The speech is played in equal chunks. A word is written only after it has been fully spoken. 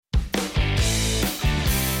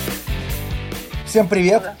Всем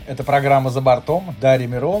привет! Да. Это программа «За бортом». Дарья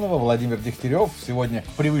Миронова, Владимир Дегтярев. Сегодня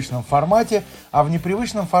в привычном формате. А в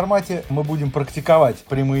непривычном формате мы будем практиковать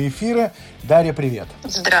прямые эфиры. Дарья, привет!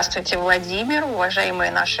 Здравствуйте, Владимир,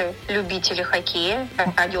 уважаемые наши любители хоккея,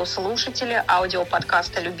 радиослушатели,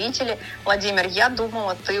 аудиоподкаста любители. Владимир, я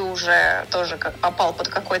думала, ты уже тоже попал под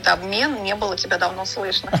какой-то обмен, не было тебя давно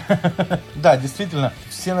слышно. Да, действительно,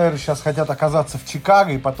 все, наверное, сейчас хотят оказаться в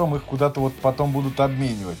Чикаго, и потом их куда-то потом будут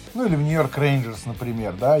обменивать. Ну, или в Нью-Йорк Рейнджерс,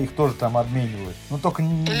 например, да, их тоже там обменивают. Но только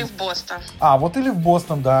не... Или в Бостон. Или в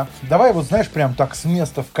Бостон, да. Давай знаешь, прям так с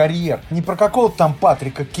места в карьер. Не про какого-то там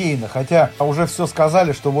Патрика Кейна, хотя уже все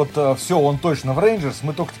сказали, что все, он точно в Рейнджерс,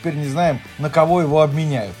 мы только теперь не знаем, на кого его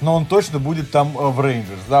обменяют. Но он точно будет там в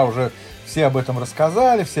Рейнджерс, да, уже все об этом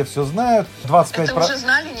рассказали, все знают. 25%... Это уже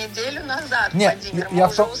знали неделю назад, Нет, Владимир, мы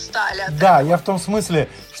уже устали от Да, этого. я в том смысле,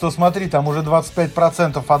 что смотри, там уже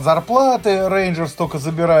 25% от зарплаты Рейнджерс только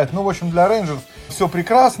забирает. Ну, в общем, для Рейнджерс все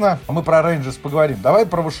прекрасно. Мы про Рейнджерс поговорим. Давай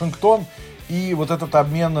про Вашингтон и вот этот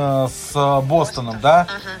обмен с Бостоном, да?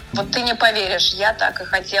 Угу. Вот ты не поверишь, я так и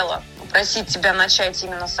хотела попросить тебя начать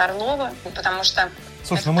именно с Орлова, потому что...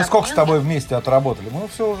 Слушай, ну мы сколько с тобой вместе отработали? Мы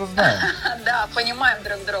все уже знаем. Да, понимаем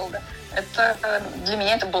друг друга. Для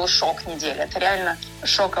меня это был шок недели. Это реально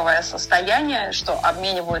шоковое состояние, что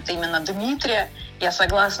обменивают именно Дмитрия. Я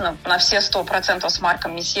согласна на все 100% с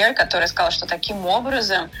Марком Месье, который сказал, что таким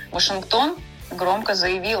образом Вашингтон громко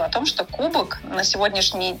заявил о том, что кубок на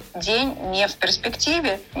сегодняшний день не в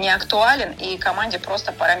перспективе, не актуален, и команде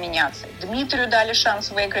просто пора меняться. Дмитрию дали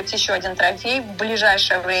шанс выиграть еще один трофей в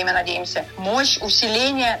ближайшее время, надеемся. Мощь,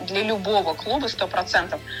 усиление для любого клуба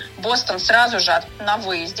 100%. Бостон сразу же на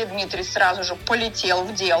выезде, Дмитрий сразу же полетел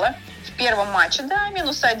в дело. В первом матче, да,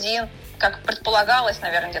 -1. Как предполагалось,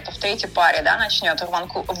 наверное, где-то в третьей паре, да, начнет.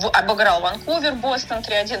 Обыграл Ванкувер, Бостон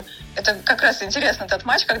 3-1. Это как раз интересно, этот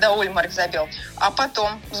матч, когда Ульмарк забил. А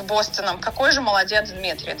потом с Бостоном. Какой же молодец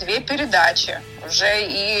Дмитрий. 2 передачи. Уже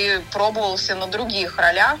и пробовался на других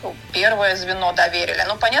ролях. Первое звено доверили.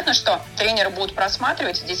 Ну, понятно, что тренеры будут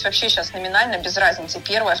просматривать. Здесь вообще сейчас номинально без разницы.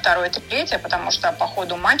 Первое, второе, третье, потому что по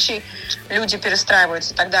ходу матчей люди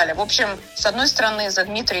перестраиваются и так далее. В общем, с одной стороны, за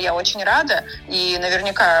Дмитрия я очень рада. И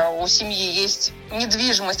наверняка у семьи есть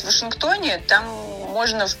недвижимость в Вашингтоне. Там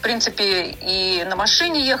можно, в принципе, и на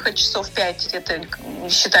машине ехать часов 5, это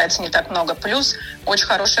считается не так много. Плюс очень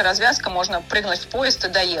хорошая развязка, можно прыгнуть в поезд и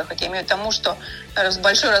доехать. Я имею в виду тому, что с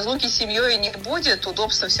большой разлуки с семьей не будет,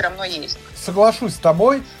 удобства все равно есть. Соглашусь с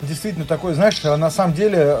тобой. Действительно такой, знаешь, на самом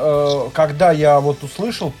деле, когда я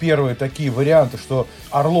услышал первые такие варианты, что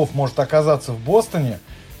Орлов может оказаться в Бостоне,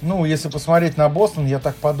 ну, если посмотреть на Бостон, я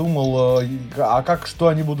так подумал, что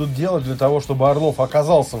они будут делать для того, чтобы Орлов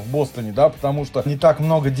оказался в Бостоне, да, потому что не так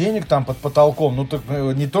много денег там под потолком, ну, так,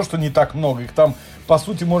 не то, что не так много, их там, по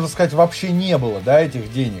сути, можно сказать, вообще не было, да,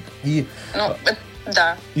 этих денег.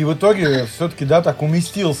 Да. И в итоге все-таки, да, так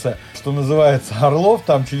уместился, что называется, Орлов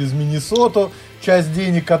там через Миннесоту, часть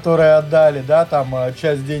денег, которые отдали, да, там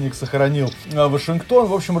часть денег сохранил Вашингтон,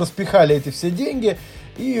 в общем, распихали эти все деньги,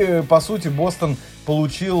 и, по сути, Бостон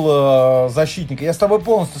получил защитника. Я с тобой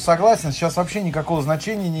полностью согласен, сейчас вообще никакого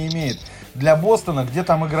значения не имеет для Бостона, где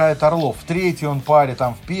там играет Орлов. В третьей он паре,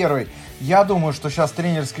 там в первой. Я думаю, что сейчас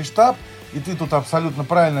тренерский штаб, и ты тут абсолютно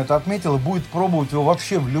правильно это отметила, будет пробовать его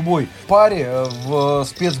вообще в любой паре, в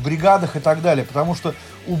спецбригадах и так далее, потому что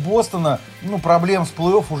у Бостона, проблем с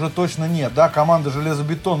плей-офф уже точно нет, да, команда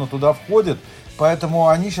железобетона туда входит, поэтому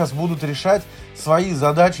они сейчас будут решать свои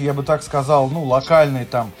задачи, я бы так сказал, локальные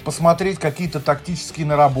там, посмотреть какие-то тактические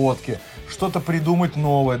наработки, что-то придумать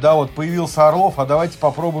новое, да, появился Орлов, а давайте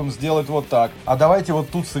попробуем сделать вот так, а давайте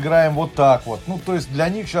тут сыграем вот так вот, то есть для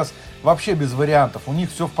них сейчас вообще без вариантов, у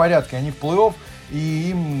них все в порядке, они в плей-офф, и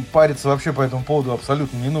им париться вообще по этому поводу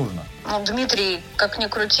абсолютно не нужно. Дмитрий, как ни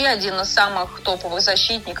крути, один из самых топовых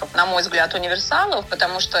защитников, на мой взгляд, универсалов,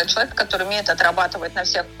 потому что человек, который умеет отрабатывать на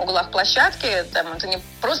всех углах площадки, это не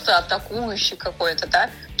просто атакующий какой-то, да,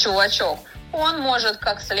 чувачок. Он может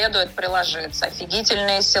как следует приложиться,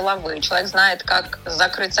 офигительные силовые. Человек знает, как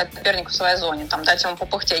закрыть соперника в своей зоне, дать ему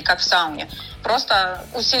попыхтеть, как в сауне. Просто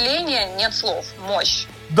усиление, нет слов, мощь.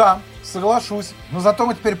 Да, соглашусь. Но зато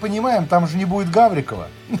мы теперь понимаем, там же не будет Гаврикова.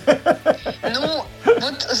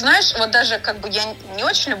 Знаешь, даже я не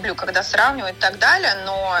очень люблю, когда сравнивают и так далее,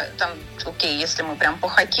 но окей, если мы прям по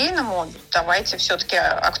хоккейному, давайте все-таки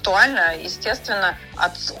актуально. Естественно,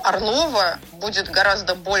 от Орлова будет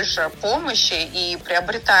гораздо больше помощи, и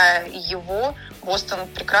приобретая его, Бостон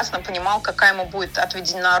прекрасно понимал, какая ему будет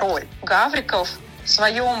отведена роль. Гавриков в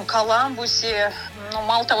своем Коламбусе,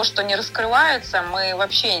 мало того, что не раскрывается, мы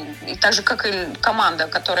вообще, и так же, как и команда,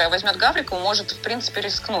 которая возьмет Гаврикова, может, в принципе,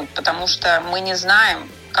 рискнуть, потому что мы не знаем,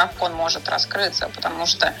 как он может раскрыться, потому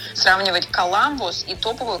что сравнивать Коламбус и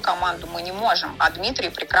топовую команду мы не можем. А Дмитрий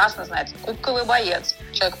прекрасно знает, кубковый боец.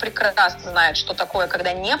 Человек прекрасно знает, что такое,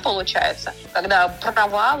 когда не получается, когда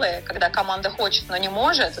провалы, когда команда хочет, но не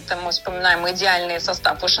может. Это мы вспоминаем идеальный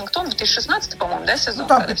состав Вашингтон, 2016, по-моему, да, сезон?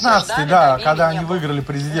 Там 15-й, да, когда они выиграли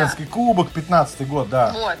президентский кубок, 15-й год,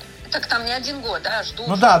 да. Вот. Так там не один год, да, ждут.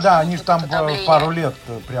 Они же там пару лет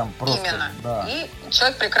прям просто. Именно. Да. И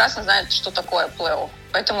человек прекрасно знает, что такое плей-офф.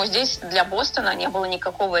 Поэтому здесь для Бостона не было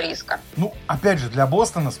никакого риска. Опять же, для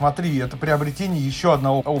Бостона, смотри, это приобретение еще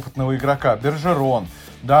одного опытного игрока. Бержерон,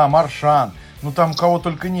 да, Маршан. Там кого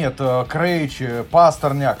только нет. Крейч,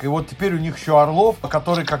 Пастерняк. И вот теперь у них еще Орлов,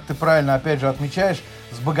 который, как ты правильно, опять же, отмечаешь,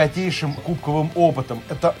 с богатейшим кубковым опытом.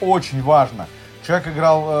 Это очень важно. Человек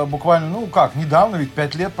играл буквально, недавно, ведь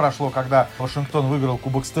 5 лет прошло, когда Вашингтон выиграл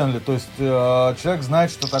Кубок Стэнли. То есть человек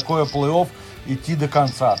знает, что такое плей-офф, идти до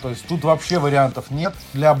конца. То есть тут вообще вариантов нет.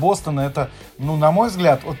 Для Бостона это, на мой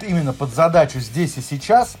взгляд, вот именно под задачу здесь и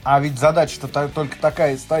сейчас, а ведь задача-то только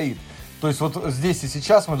такая и стоит. То есть вот здесь и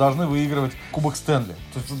сейчас мы должны выигрывать Кубок Стэнли.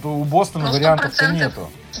 То есть у Бостона вариантов-то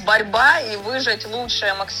нету. Борьба и выжать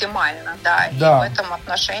лучшее максимально, да. И в этом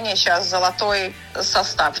отношении сейчас золотой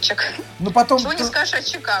составчик. Чего не скажешь о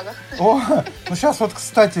Чикаго? Сейчас вот,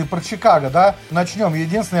 кстати, про Чикаго, да, начнем.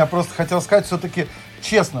 Единственное, я просто хотел сказать, все-таки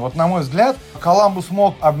честно, вот на мой взгляд, Коламбус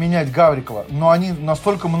мог обменять Гаврикова, но они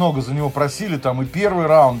настолько много за него просили, там и первый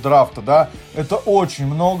раунд драфта, да, это очень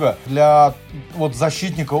много для вот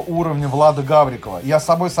защитника уровня Влада Гаврикова. Я с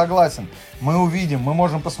собой согласен. Мы увидим, мы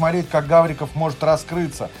можем посмотреть, как Гавриков может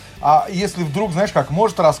раскрыться. А если вдруг, знаешь, как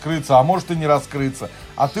может раскрыться, а может и не раскрыться,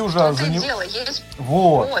 а ты уже за него...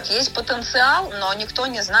 есть потенциал, но никто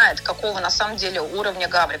не знает, какого на самом деле уровня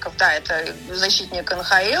Гавриков. Да, это защитник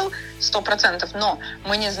НХЛ 100%, но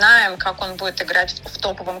мы не знаем, как он будет играть в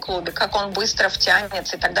топовом клубе, как он быстро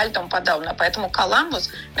втянется и так далее и тому подобное. Поэтому Коламбус,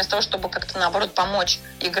 вместо того, чтобы как-то, наоборот, помочь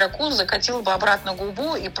игроку, закатил бы обратно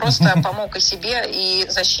губу и просто помог и себе, и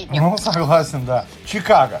защитнику. Согласен, да.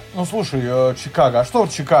 Чикаго. Слушай, Чикаго. А что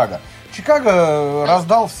Чикаго? Чикаго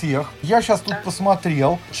раздал всех. Я сейчас тут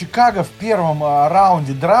посмотрел. Чикаго в первом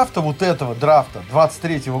раунде драфта, вот этого драфта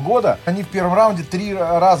 23-го года, они в первом раунде 3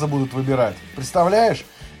 раза будут выбирать. Представляешь?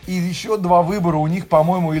 И еще 2 выбора у них,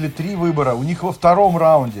 по-моему, или 3 выбора у них во втором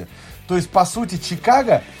раунде. То есть, по сути,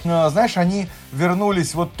 Чикаго, знаешь, они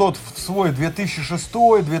вернулись вот тот в свой 2006,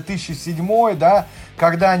 2007, да,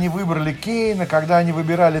 когда они выбрали Кейна, когда они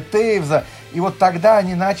выбирали Тейвза, и вот тогда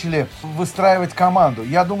они начали выстраивать команду.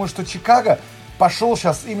 Я думаю, что Чикаго пошел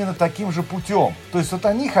сейчас именно таким же путем. То есть, вот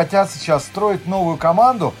они хотят сейчас строить новую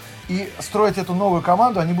команду, и строить эту новую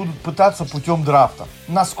команду они будут пытаться путем драфта.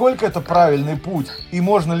 Насколько это правильный путь? И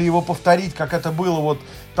можно ли его повторить, как это было вот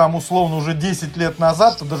там условно уже 10 лет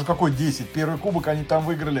назад? То даже какой 10? Первый кубок они там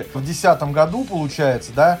выиграли в 2010 году,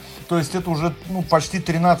 получается, да? То есть это уже почти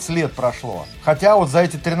 13 лет прошло. Хотя вот за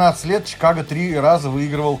эти 13 лет Чикаго 3 раза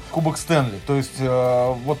выигрывал Кубок Стэнли. То есть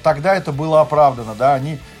вот тогда это было оправдано, да?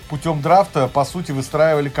 Они путем драфта, по сути,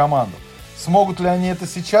 выстраивали команду. Смогут ли они это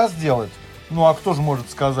сейчас сделать? А кто же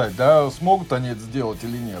может сказать, да, смогут они это сделать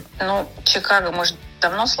или нет? Чикаго, мы же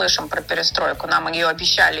давно слышим про перестройку. Нам ее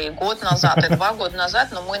обещали и год назад, и 2 года назад,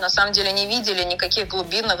 но мы на самом деле не видели никаких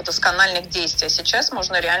глубинных доскональных действий. Сейчас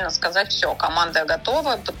можно реально сказать, все, команда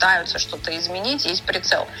готова, пытаются что-то изменить, есть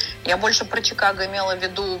прицел. Я больше про Чикаго имела в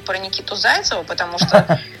виду про Никиту Зайцева, потому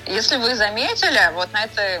что, если вы заметили, вот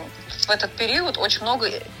в этот период очень много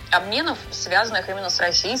обменов, связанных именно с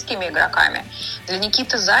российскими игроками. Для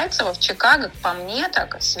Никиты Зайцева в Чикаго, по мне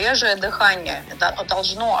так, свежее дыхание. Это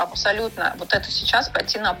должно абсолютно вот это сейчас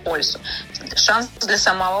пойти на пользу. Шанс для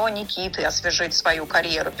самого Никиты освежить свою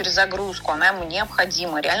карьеру, перезагрузку, она ему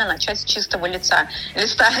необходима. Реально начать с чистого листа.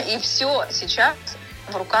 И все сейчас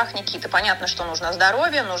в руках Никиты. Понятно, что нужно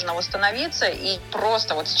здоровье, нужно восстановиться и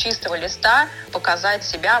просто вот с чистого листа показать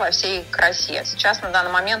себя во всей красе. Сейчас на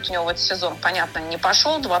данный момент у него вот сезон, понятно, не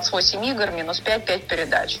пошел, 28 игр, минус 5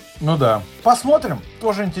 передач. Да. Посмотрим.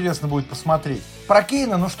 Тоже интересно будет посмотреть. Про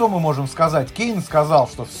Кейна, что мы можем сказать? Кейн сказал,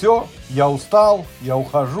 что все, я устал, я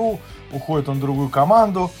ухожу. Уходит он в другую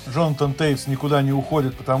команду. Джонатан Тейвс никуда не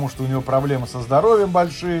уходит, потому что у него проблемы со здоровьем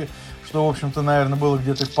большие. Что, в общем-то, наверное, было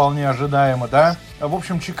где-то вполне ожидаемо, да. В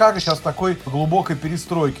общем, Чикаго сейчас в такой глубокой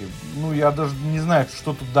перестройке. Я даже не знаю,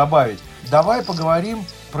 что тут добавить. Давай поговорим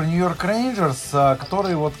про Нью-Йорк Рейнджерс,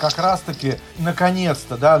 которые вот как раз-таки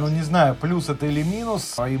наконец-то, да, не знаю, плюс это или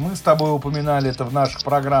минус, и мы с тобой упоминали это в наших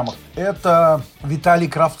программах, это Виталий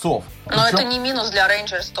Кравцов. Но это не минус для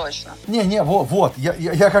Рейнджерс точно. Вот,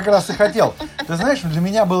 я как раз и хотел. Ты знаешь, для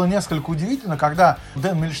меня было несколько удивительно, когда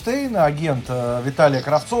Дэн Мильштейн, агент Виталия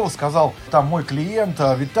Кравцова, сказал, там мой клиент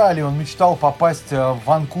Виталий, он мечтал попасть в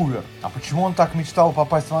Ванкувер. А почему он так мечтал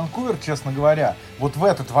попасть в Ванкувер, честно говоря? Вот в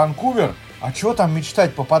этот Ванкувер, а что там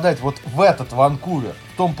мечтать попадать вот в этот Ванкувер?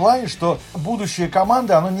 В том плане, что будущее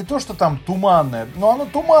команды, оно не то, что там туманное, но оно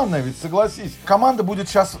туманное, ведь согласись. Команда будет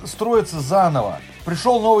сейчас строиться заново.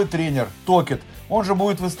 Пришел новый тренер, Токет. Он же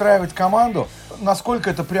будет выстраивать команду. Насколько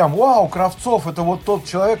это прям, вау, Кравцов, это вот тот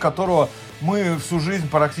человек, которого мы всю жизнь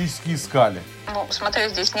практически искали. Ну, смотри,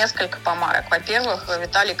 здесь несколько помарок. Во-первых,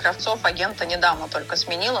 Виталий Кравцов агента недавно только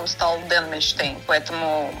сменил, им стал Дэн Мильштейн.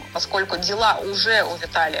 Поэтому, поскольку дела уже у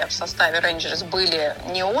Виталия в составе Рейнджерс были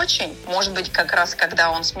не очень, может быть, как раз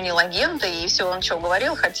когда он сменил агента и все, он что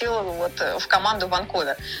говорил, хотел вот в команду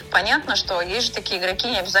Ванкувер. Понятно, что есть же такие игроки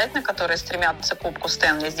не обязательно, которые стремятся к Кубку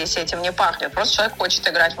Стэнли. Здесь этим не пахнет. Просто человек хочет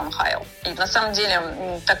играть в НХЛ. И на самом деле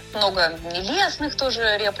так много нелестных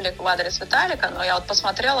тоже реплик в адрес Виталика, но я вот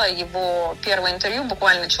посмотрела его первое интервью,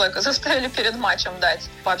 буквально человека заставили перед матчем дать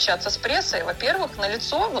пообщаться с прессой. Во-первых, на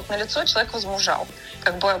лицо человек возмужал.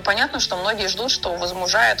 Как бы понятно, что многие ждут, что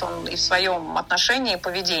возмужает он и в своем отношении, и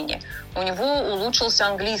поведении. У него улучшился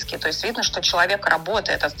английский, то есть видно, что человек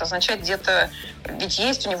работает. Это означает где-то, ведь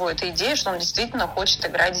есть у него эта идея, что он действительно хочет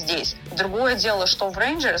играть здесь. Другое дело, что в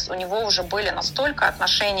Рейнджерс у него уже были настолько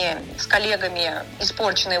отношения с коллегами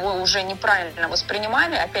испорчены, его уже неправильно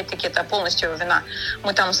воспринимали. Опять-таки, это полностью его вина.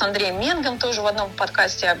 Мы там с Андреем Менгом тоже в одном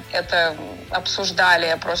подкасте это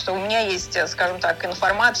обсуждали. Просто у меня есть, скажем так,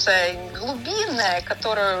 информация глубинная,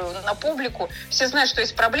 которую на публику все знают, что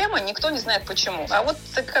есть проблема, никто не знает почему. А вот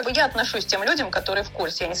как бы я отношусь к тем людям, которые в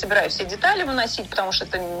курсе. Я не собираюсь все детали выносить, потому что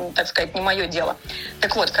это, так сказать, не мое дело.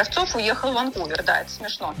 Так вот, Кравцов уехал в Ванкувер, да, это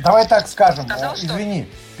смешно. Давай так скажем, Сказал, извини,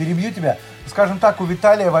 перебью тебя. Скажем так, у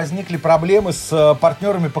Виталия возникли проблемы с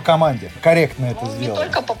партнерами по команде. Корректно это сделано. Не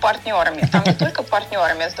только по партнерами. Там не только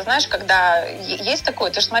партнерами. Ты знаешь, когда есть такое,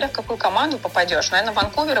 ты же смотря в какую команду попадешь. Наверное,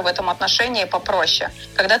 Ванкувер в этом отношении попроще.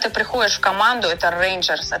 Когда ты приходишь в команду, это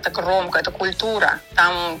Рейнджерс, это громко, это культура.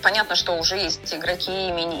 Там понятно, что уже есть игроки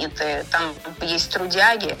именитые, там есть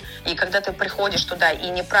трудяги. И когда ты приходишь туда и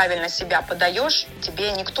неправильно себя подаешь,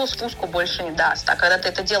 тебе никто спуску больше не даст. А когда ты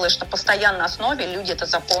это делаешь на постоянной основе, люди это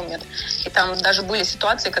запомнят. И там даже были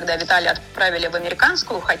ситуации, когда Виталия отправили в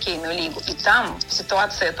американскую хоккейную лигу, и там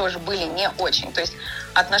ситуации тоже были не очень. То есть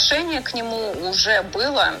отношение к нему уже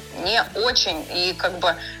было не очень, и как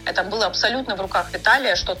бы это было абсолютно в руках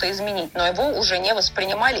Виталия что-то изменить, но его уже не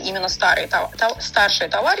воспринимали именно старшие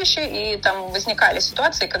товарищи, и там возникали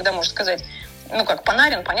ситуации, когда, можно сказать, ну, как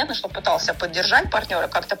Панарин, понятно, что пытался поддержать партнера,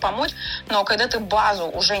 как-то помочь, но когда ты базу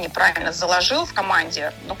уже неправильно заложил в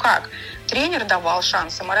команде, ну как? Тренер давал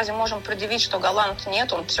шансы. Мы разве можем предъявить, что Галант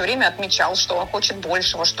нет? Он все время отмечал, что он хочет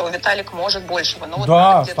большего, что Виталик может большего. Ну, вот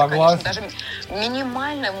да, надо где-то, согласен. конечно, даже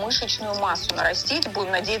минимальную мышечную массу нарастить.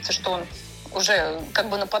 Будем надеяться, что он уже как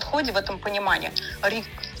бы на подходе в этом понимании. Рик,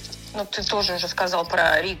 ну, ты тоже уже сказал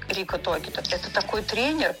про Рика Токета. Это такой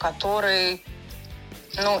тренер, который,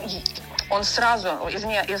 ну, он сразу,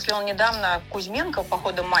 если он недавно Кузьменко по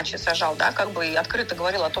ходу матча сажал, да, как бы и открыто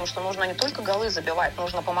говорил о том, что нужно не только голы забивать,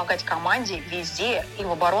 нужно помогать команде везде и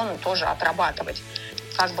в оборону тоже отрабатывать.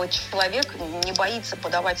 Как бы человек не боится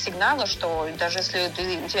подавать сигналы, что даже если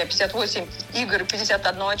у тебя 58 игр и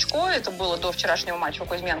 51 очко, это было до вчерашнего матча у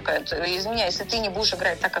Кузьменко, извиняй, если ты не будешь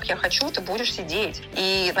играть так, как я хочу, ты будешь сидеть.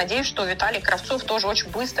 И надеюсь, что Виталий Кравцов тоже очень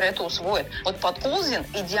быстро это усвоит. Вот Подколзин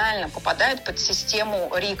идеально попадает под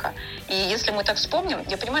систему Рика. И если мы так вспомним,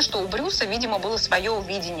 я понимаю, что у Брюса, видимо, было свое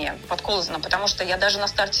видение Подколзина, потому что я даже на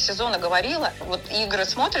старте сезона говорила, вот игры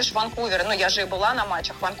смотришь в Ванкувере, ну я же и была на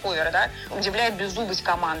матчах Ванкувера, да, удивляет беззубость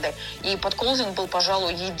команды. И Подколзин был,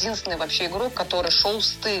 пожалуй, единственный вообще игрок, который шел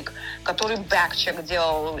стык, который бэкчек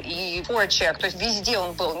делал и форчек, то есть везде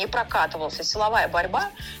он был, не прокатывался, силовая борьба,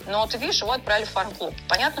 но ты видишь, его отправили в фарм-клуб.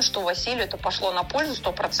 Понятно, что Василию это пошло на пользу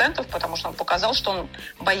 100%, потому что он показал, что он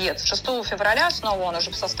боец. 6 февраля снова он уже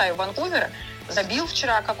в составе Ванкувера, забил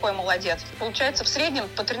вчера, какой молодец. Получается, в среднем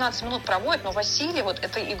по 13 минут проводит, но Василий вот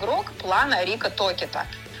это игрок плана Рика Токета,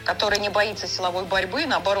 который не боится силовой борьбы,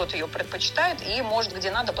 наоборот, ее предпочитает и может где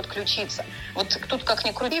надо подключиться. Вот тут, как ни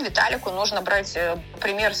крути, Виталику нужно брать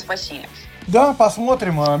пример с Василием. Да,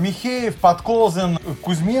 посмотрим. Михеев, Подколзин,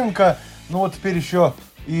 Кузьменко, ну вот теперь еще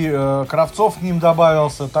и Кравцов к ним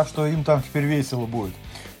добавился, так что им там теперь весело будет.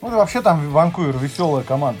 Ну и вообще там Ванкувер веселая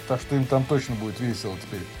команда, так что им там точно будет весело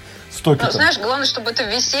теперь. Ну, знаешь, главное, чтобы это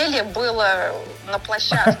веселье было на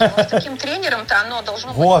площадке. Вот с таким тренером-то оно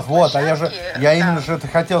должно быть на площадке. Вот, я именно же это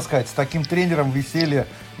хотел сказать. С таким тренером веселье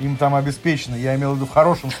им там обеспечено. Я имел в виду в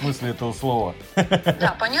хорошем смысле этого слова.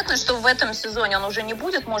 Да, понятно, что в этом сезоне он уже не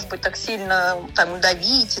будет, может быть, так сильно там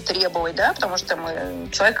давить и требовать, да, потому что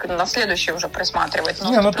человек на следующий уже присматривает.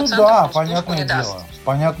 Не, ну тут да, понятное дело.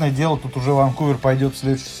 Понятное дело, тут уже Ванкувер пойдет в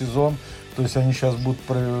следующий сезон. То есть они сейчас будут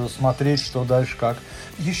смотреть, что дальше как.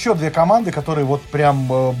 Еще две команды, которые вот прям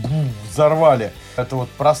взорвали это вот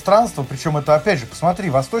пространство. Причем это, опять же, посмотри,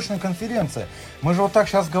 Восточная конференция. Мы же вот так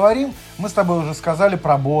сейчас говорим, мы с тобой уже сказали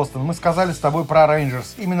про Бостон, мы сказали с тобой про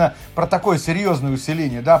Рейнджерс. Именно про такое серьезное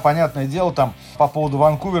усиление. Да, понятное дело, там по поводу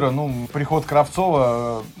Ванкувера, приход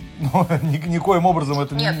Кравцова, никоим образом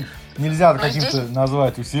это нельзя каким-то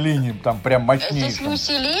назвать усилением, там прям мощнейшим. Здесь не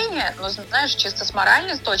усиление, но, знаешь, чисто с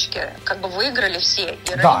моральной точки, как бы выиграли все.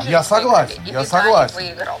 И да, я согласен, выиграли, и Виталий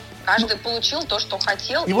выиграл. Каждый получил то, что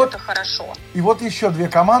хотел, и это хорошо. И вот еще две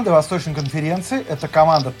команды Восточной конференции. Это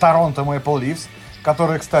команда Торонто Мэпл Лифс,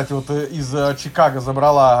 которая, кстати, вот из Чикаго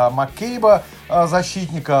забрала Маккейба,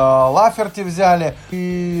 защитника, Лаферти взяли.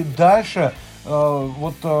 И дальше,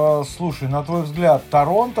 слушай, на твой взгляд,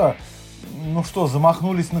 Торонто,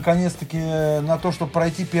 замахнулись наконец-таки на то, чтобы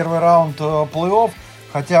пройти первый раунд плей-офф.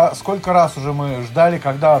 Хотя сколько раз уже мы ждали,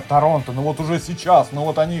 когда Торонто, уже сейчас,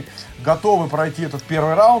 они готовы пройти этот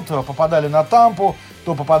первый раунд, попадали на Тампу,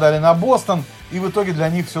 то попадали на Бостон, и в итоге для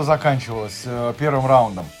них все заканчивалось первым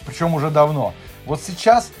раундом, причем уже давно. Вот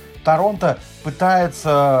сейчас Торонто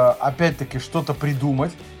пытается опять-таки что-то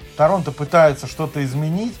придумать, Торонто пытается что-то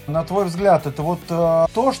изменить. На твой взгляд, это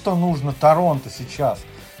то, что нужно Торонто сейчас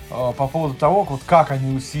по поводу того, как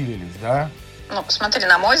они усилились, да? Посмотри,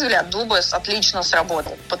 на мой взгляд, Дубас отлично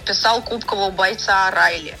сработал. Подписал кубкового бойца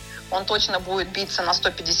Райли. Он точно будет биться на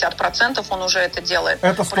 150%, он уже это делает.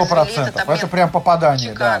 Это 100%, это прям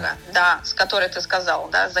попадание. Чикаго, да, с которой ты сказал,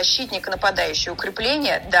 да, защитник, нападающий,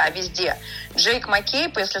 укрепление, да, везде. Джейк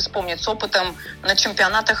Маккейб, если вспомнить, с опытом на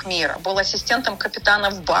чемпионатах мира, был ассистентом капитана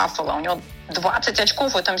в Баффало, у него 20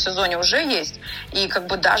 очков в этом сезоне уже есть. И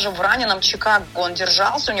даже в раненом Чикаго он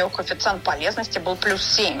держался, у него коэффициент полезности был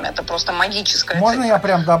 +7. Это просто магическая Можно цифра. Я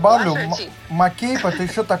прям добавлю? Маккейб — это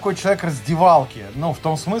еще такой человек раздевалки. В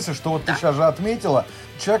том смысле, что ты сейчас же отметила,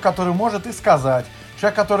 человек, который может и сказать,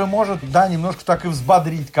 человек, который может, немножко так и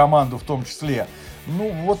взбодрить команду в том числе.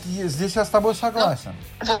 Здесь я с тобой согласен.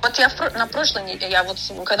 На прошлой неделе,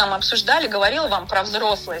 когда мы обсуждали, говорила вам про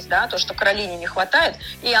взрослость, да, то, что Каролине не хватает,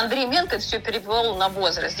 и Андрей Менко все перевел на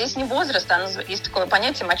возраст. Здесь не возраст, а есть такое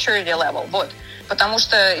понятие maturity level, потому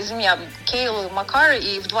что, из меня Кейл Маккар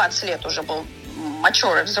и в 20 лет уже был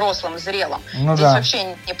mature, взрослым, зрелым. Здесь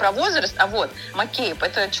вообще не про возраст, а Маккейб.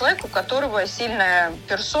 Это человек, у которого сильная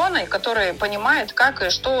персона, и который понимает, как и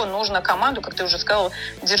что нужно команду, как ты уже сказал,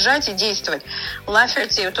 держать и действовать.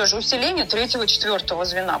 Лаферти тоже усиление 3-4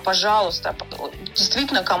 звена. Пожалуйста.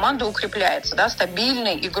 Действительно, команда укрепляется. Да?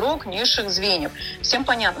 Стабильный игрок низших звеньев. Всем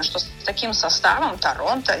понятно, что с таким составом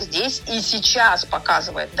Торонто здесь и сейчас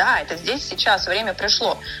показывает. Да, это здесь сейчас время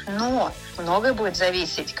пришло. Но многое будет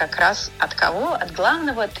зависеть как раз от кого? От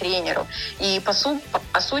главного тренера. И по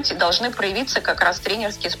сути должны проявиться как раз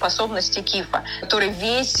тренерские способности Кифа, который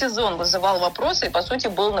весь сезон вызывал вопросы и по сути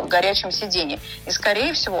был в горячем сидении. И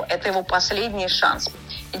скорее всего это его последний шанс.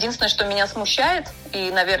 Единственное, что меня смущает, и,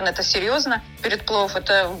 наверное, это серьезно, перед плей-офф,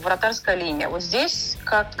 это вратарская линия. Здесь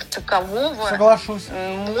как такового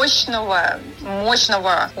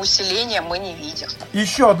мощного усиления мы не видим.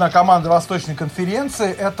 Еще одна команда Восточной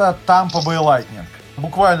конференции — это Tampa Bay Lightning.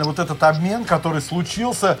 Буквально этот обмен, который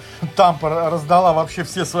случился, Тампа раздала вообще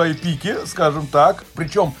все свои пики, скажем так,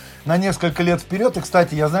 причем на несколько лет вперед. И,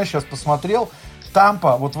 кстати, я, сейчас посмотрел,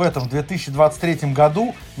 Тампа в этом 2023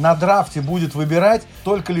 году на драфте будет выбирать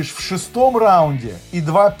только лишь в 6-м раунде, и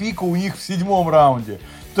 2 пика у них в 7-м раунде.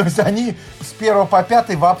 То есть они с 1 по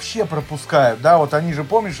 5 вообще пропускают, да, они же,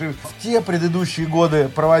 помнишь, и в те предыдущие годы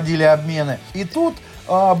проводили обмены. И тут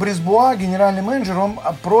Брисбуа, генеральный менеджер, он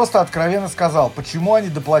просто откровенно сказал, почему они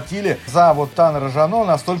доплатили за Таннера Жано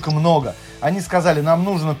настолько много. Они сказали, нам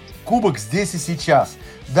нужен кубок здесь и сейчас.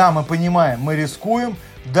 Да, мы понимаем, мы рискуем,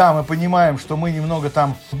 да, мы понимаем, что мы немного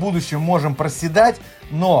там в будущем можем проседать,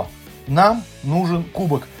 но нам нужен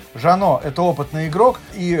кубок. Жано — это опытный игрок,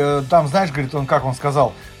 и там, знаешь, говорит он, как он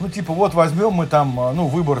сказал, возьмем мы там,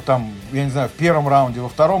 выбор там, я не знаю, в 1-м раунде, во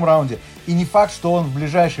 2-м раунде, и не факт, что он в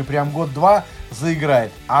ближайший прям год-два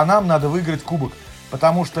заиграет, а нам надо выиграть кубок,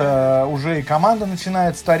 потому что уже и команда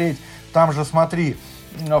начинает стареть, там же, смотри,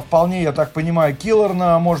 вполне, я так понимаю,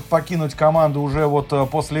 Киллерна может покинуть команду уже вот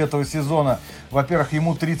после этого сезона. Во-первых,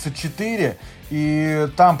 ему 34, и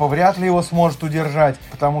Тампа вряд ли его сможет удержать,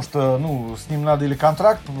 потому что, ну, с ним надо или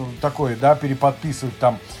контракт такой, да, переподписывать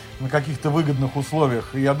там на каких-то выгодных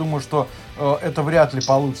условиях. И я думаю, что это вряд ли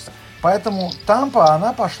получится. Поэтому Тампа,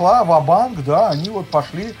 она пошла ва-банк, да, они вот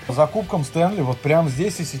пошли за кубком Стэнли, вот прямо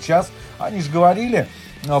здесь и сейчас. Они же говорили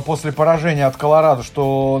после поражения от Колорадо,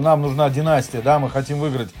 что нам нужна династия, да, мы хотим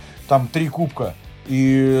выиграть там 3 кубка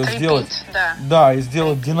и сделать, да, и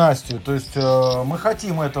сделать династию. То есть мы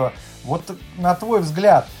хотим этого. Вот на твой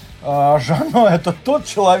взгляд, Жано это тот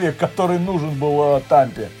человек, который нужен был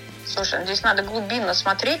Тампе? Слушай, здесь надо глубинно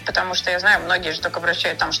смотреть, потому что я знаю, многие же только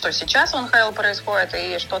обращают там, что сейчас в НХЛ происходит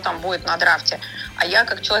и что там будет на драфте. А я,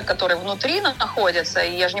 как человек, который внутри находится,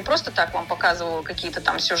 и я же не просто так вам показываю какие-то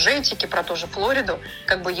там сюжетики про ту же Флориду,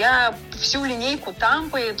 как бы я всю линейку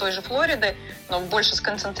Тампы и той же Флориды, но больше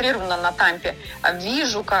сконцентрирована на Тампе,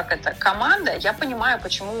 вижу, как это команда, я понимаю,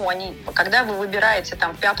 почему они, когда вы выбираете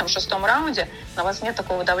там в 5-6 раунде, на вас нет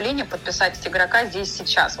такого давления подписать игрока здесь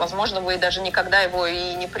сейчас. Возможно, вы даже никогда его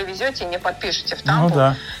и не привезете, и не подпишете в Тампу. Ну,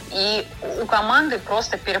 да. И у команды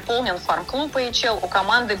просто переполнен фарм-клуб AHL, у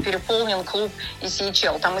команды переполнен клуб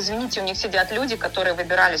ECHL. Там, извините, у них сидят люди, которые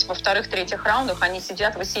выбирались во 2-3 раундах, они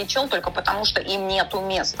сидят в ECHL только потому, что им нету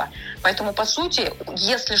места. Поэтому, по сути,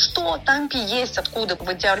 если что, Тампе есть откуда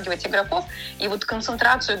вытягивать игроков, и вот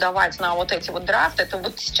концентрацию давать на вот эти вот драфты, это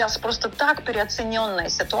вот сейчас просто так переоцененная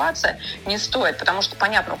ситуация, не стоит, потому что,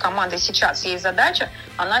 понятно, у команды сейчас есть задача,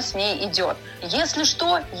 она с ней идет. Если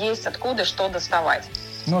что, есть откуда что доставать.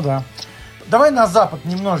 Ну да. Давай на запад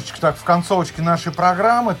немножечко так в концовочке нашей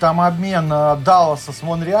программы. Там обмен Далласа с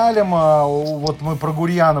Монреалем. Вот мы про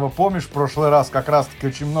Гурьянова, помнишь, в прошлый раз как раз-таки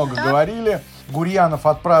очень много говорили. Гурьянов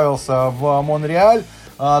отправился в Монреаль.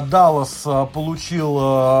 Даллас получил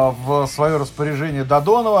в свое распоряжение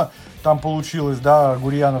Додонова. Там получилось, да,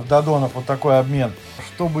 Гурьянов-Додонов, вот такой обмен.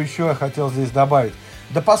 Что бы еще я хотел здесь добавить?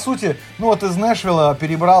 Да, по сути, ну вот из Нэшвилла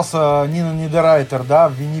перебрался Нино Нидерайтер, да,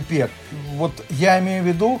 в Виннипег. Вот я имею в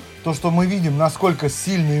виду то, что мы видим, насколько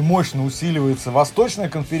сильно и мощно усиливается Восточная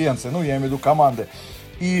конференция, ну, я имею в виду команды.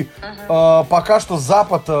 И пока что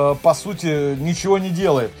Запад, по сути, ничего не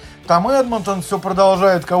делает. Там Эдмонтон все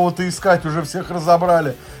продолжает кого-то искать, уже всех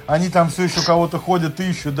разобрали. Они там все еще кого-то ходят,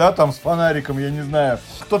 ищут, да, там с фонариком, я не знаю.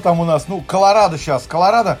 Кто там у нас? Ну, Колорадо сейчас.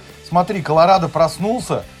 Смотри, Колорадо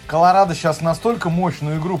проснулся. Колорадо сейчас настолько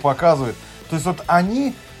мощную игру показывает. То есть вот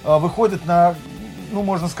они выходят на, ну,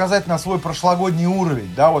 можно сказать, на свой прошлогодний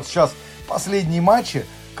уровень. Да, вот сейчас последние матчи.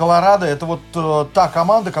 Колорадо — это вот та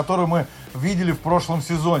команда, которую мы видели в прошлом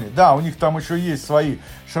сезоне. Да, у них там еще есть свои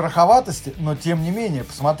шероховатости, но тем не менее,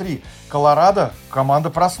 посмотри, Колорадо, команда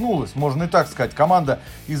проснулась, можно и так сказать. Команда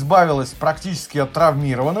избавилась практически от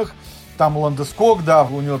травмированных. Там Ландеског, да,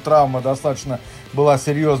 у него травма достаточно была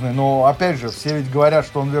серьезной, но, опять же, все ведь говорят,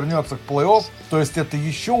 что он вернется к плей-офф, то есть это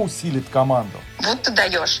еще усилит команду. Вот ты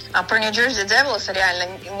даешь. А про Нью-Джерси Девилс реально,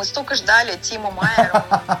 мы столько ждали Тима Майера,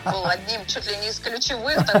 он был одним чуть ли не из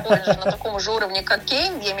ключевых, такой же, на таком же уровне, как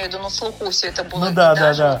Кейн, я имею в виду, на слуху все это было. Ну да,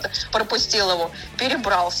 да. Вот пропустил его,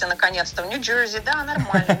 перебрался наконец-то в Нью-Джерси, да,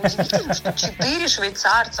 нормально. Удивительно, что 4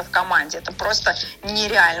 швейцарца в команде, это просто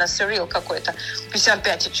нереально, сюрреал какой-то.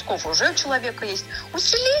 55 очков уже у человека есть.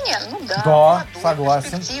 Усиление, ну да. Да, согласен.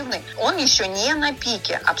 Перспективный. Он еще не на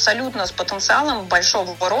пике, абсолютно с потенциалом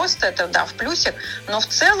большого роста, это да, в плюсе, но в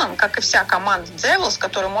целом, как и вся команда Devils,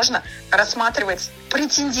 которую можно рассматривать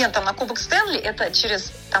претендентом на Кубок Стэнли, это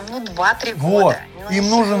через там, 2-3 года. Вот, им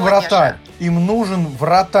нужен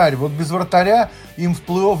вратарь, вот без вратаря им в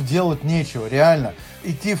плей-офф делать нечего, реально.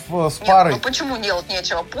 Идти с парой. Нет, ну почему делать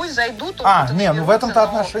нечего? Пусть зайдут. В этом-то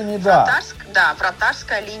отношении, да.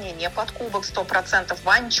 Вратарская линия не под кубок 100%.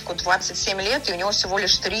 Ванечку 27 лет, и у него всего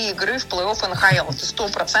лишь 3 игры в плей-офф НХЛ. Это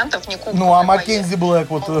 100% не кубок. Ну, а Маккензи Блэк,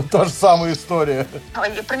 вот та же самая история.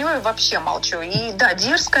 Я про него вообще молчу. И да,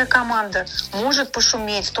 дерзкая команда, может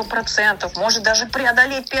пошуметь 100%, может даже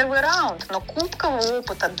преодолеть первый раунд, но кубкового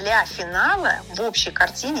опыта для финала в общей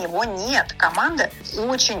картине его нет. Команда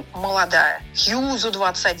очень молодая. Хьюзу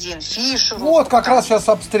 21, Фишеру. Вот, как раз сейчас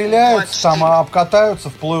обстреляются, 24. Там обкатаются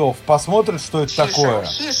в плей-офф, посмотрят, что это такое.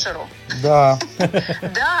 Хишеру. Да.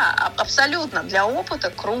 Да, абсолютно. Для опыта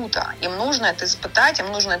круто. Им нужно это испытать,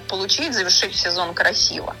 им нужно это получить, завершить сезон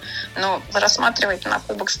красиво. Но рассматривать на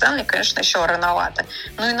Кубок Стэнли, конечно, еще рановато.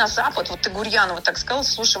 Ну и на Запад, вот ты Гурьянова так сказал,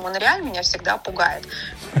 слушай, Монреаль меня всегда пугает.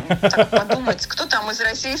 Так подумать, кто там из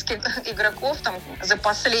российских игроков там за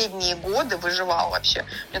последние годы выживал вообще.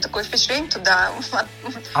 У меня такое впечатление туда...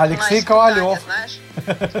 Алексей Ковалев. Знаешь?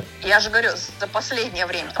 Я же говорю, за последнее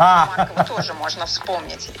время. Там Маркова тоже можно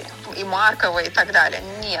вспомнить. И Маркова, и так далее.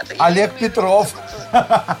 Нет. Олег Петров.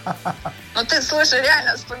 Ну, ты, слушай,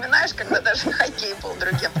 реально вспоминаешь, когда даже хоккей был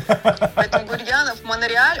другим. Поэтому Гурьянов,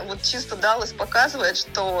 Монреаль, вот чисто Даллас показывает,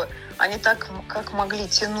 что они так, как могли,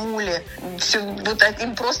 тянули. Все, вот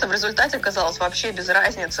им просто в результате оказалось вообще без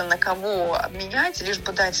разницы, на кого обменять, лишь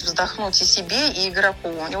бы дать вздохнуть и себе, и игроку.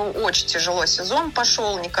 У него очень тяжело сезон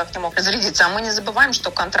пошел, никак не мог разрядиться. А мы не забываем, что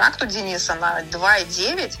контракт у Дениса на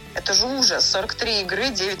 2,9, это же ужас. 43 игры,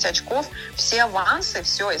 9 очков, все авансы,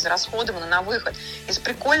 все израсходовано на выход. Из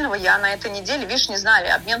прикольного я на этой неделе, видишь, не знали,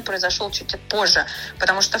 обмен произошел чуть позже,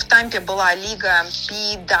 потому что в Тампе была лига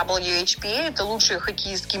ep.8, это лучшие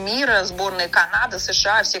хоккеистки мира, сборные Канады,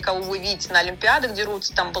 США, все, кого вы видите на Олимпиадах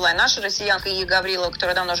дерутся, там была и наша россиянка Ия Гаврилова,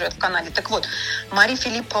 которая давно живет в Канаде. Так вот,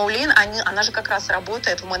 Мари-Филипп Паулин, она же как раз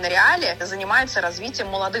работает в Монреале, занимается развитием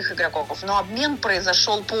молодых игроков, но обмен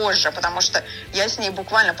произошел позже, потому что я с ней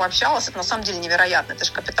буквально пообщалась, это на самом деле невероятно, это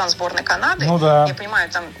же капитан сборной Канады, ну, да. Я понимаю,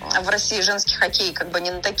 там в России женский хоккей как бы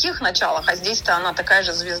не на таких началах, а здесь-то она такая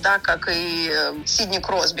же звезда, как и Сидни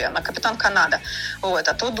Кросби, она капитан Канады. Вот.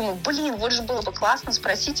 А то думаю, вот же было бы классно,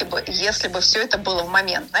 спросите бы, если бы все это было в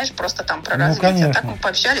момент, знаешь, просто там про развитие. Конечно. Так мы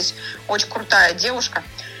пообщались, очень крутая девушка.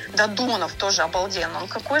 Додонов тоже обалденно. Он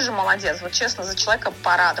какой же молодец. Вот честно, за человека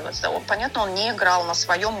порадоваться. Понятно, он не играл на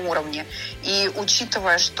своем уровне. И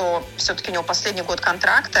учитывая, что все-таки у него последний год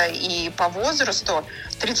контракта и по возрасту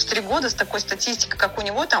 33 года с такой статистикой, как у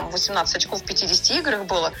него, там 18 очков в 50 играх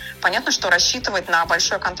было, понятно, что рассчитывать на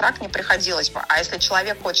большой контракт не приходилось бы. А если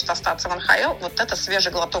человек хочет остаться в НХЛ, вот это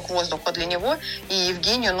свежий глоток воздуха для него. И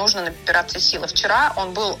Евгению нужно набираться силы. Вчера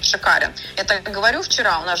он был шикарен. Я так говорю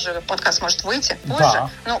вчера, у нас же подкаст может выйти позже.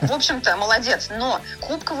 Да. В общем-то, молодец. Но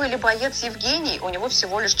кубковый ли боец Евгений, у него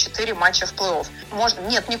всего лишь 4 матча в плей-офф.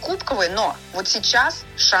 Нет, не кубковый, но вот сейчас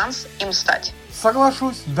шанс им стать.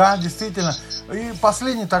 Соглашусь, да, действительно. И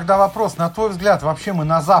последний тогда вопрос. На твой взгляд, вообще мы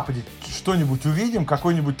на Западе что-нибудь увидим?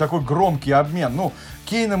 Какой-нибудь такой громкий обмен? Ну,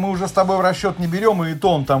 Кейна мы уже с тобой в расчет не берем, и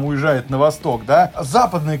то он там уезжает на восток, да?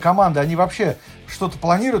 Западные команды, они вообще что-то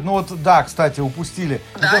планируют? Ну вот, да, кстати, упустили.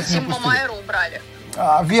 Да, Тима Майера убрали.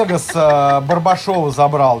 Вегас Барбашова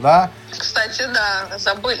забрал, да? Кстати, да,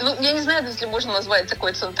 забыли. Ну, я не знаю, если можно назвать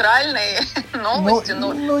такой центральной новостью.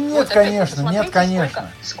 Ну, нет, вот, конечно, нет, конечно.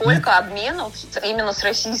 Сколько обменов именно с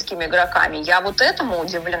российскими игроками. Я вот этому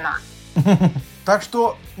удивлена. Так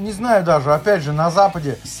что, не знаю даже, опять же, на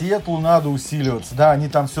Западе Сиэтлу надо усиливаться, да, они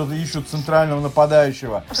там все ищут центрального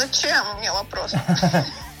нападающего. Зачем? Мне вопрос.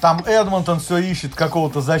 Там Эдмонтон все ищет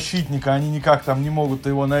какого-то защитника, они никак там не могут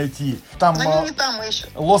его найти. Там, они не там ищут.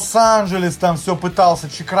 Лос-Анджелес там все пытался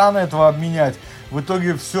Чикрана этого обменять. В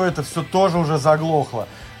итоге все тоже уже заглохло.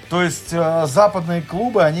 То есть западные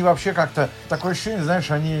клубы, они вообще как-то, такое ощущение, знаешь,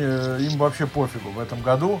 им вообще пофигу в этом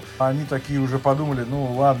году. Они такие уже подумали,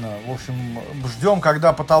 ну ладно, в общем, ждем,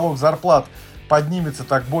 когда потолок зарплат поднимется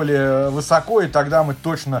так более высоко, и тогда мы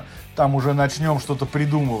точно там уже начнем что-то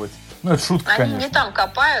придумывать. Ну, это шутка, конечно. Они не там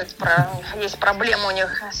копают, есть проблемы у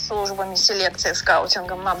них с службами селекции,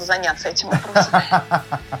 скаутингом, надо заняться этим вопросом.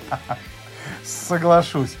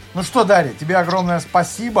 Соглашусь. Ну что, Дарья, тебе огромное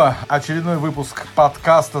спасибо. Очередной выпуск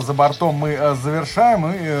подкаста «За бортом» мы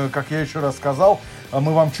завершаем. И, как я еще раз сказал,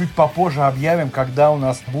 мы вам чуть попозже объявим, когда у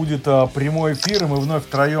нас будет прямой эфир, и мы вновь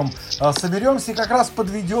втроем соберемся и как раз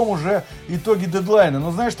подведем уже итоги дедлайна.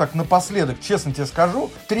 Но знаешь, так напоследок, честно тебе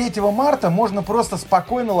скажу, 3 марта можно просто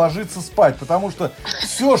спокойно ложиться спать, потому что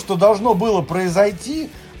все, что должно было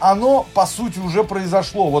произойти, оно, по сути, уже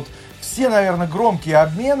произошло. Вот все, наверное, громкие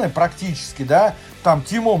обмены практически, да, там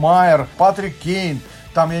Тимо Майер, Патрик Кейн,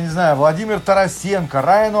 там, я не знаю, Владимир Тарасенко,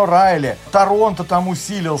 Райан О'Райли, Торонто там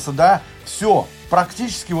усилился, да, все.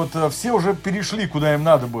 Практически вот все уже перешли, куда им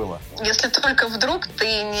надо было. Если только вдруг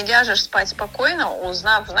ты не ляжешь спать спокойно,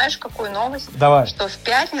 узнав, знаешь, какую новость? Давай. Что в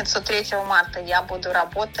пятницу, 3 марта, я буду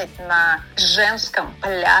работать на женском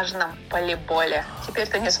пляжном волейболе. Теперь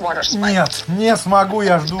ты не сможешь спать. Нет, не смогу,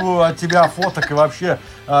 я жду от тебя фоток и вообще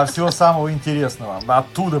всего самого интересного.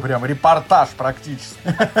 Оттуда прям репортаж практически.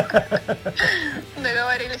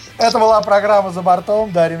 Договорились. Это была программа «За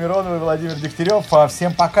бортом». Дарья Миронова и Владимир Дегтярев.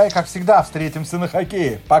 Всем пока и, как всегда, встретимся на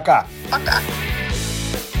хоккее. Пока. Пока.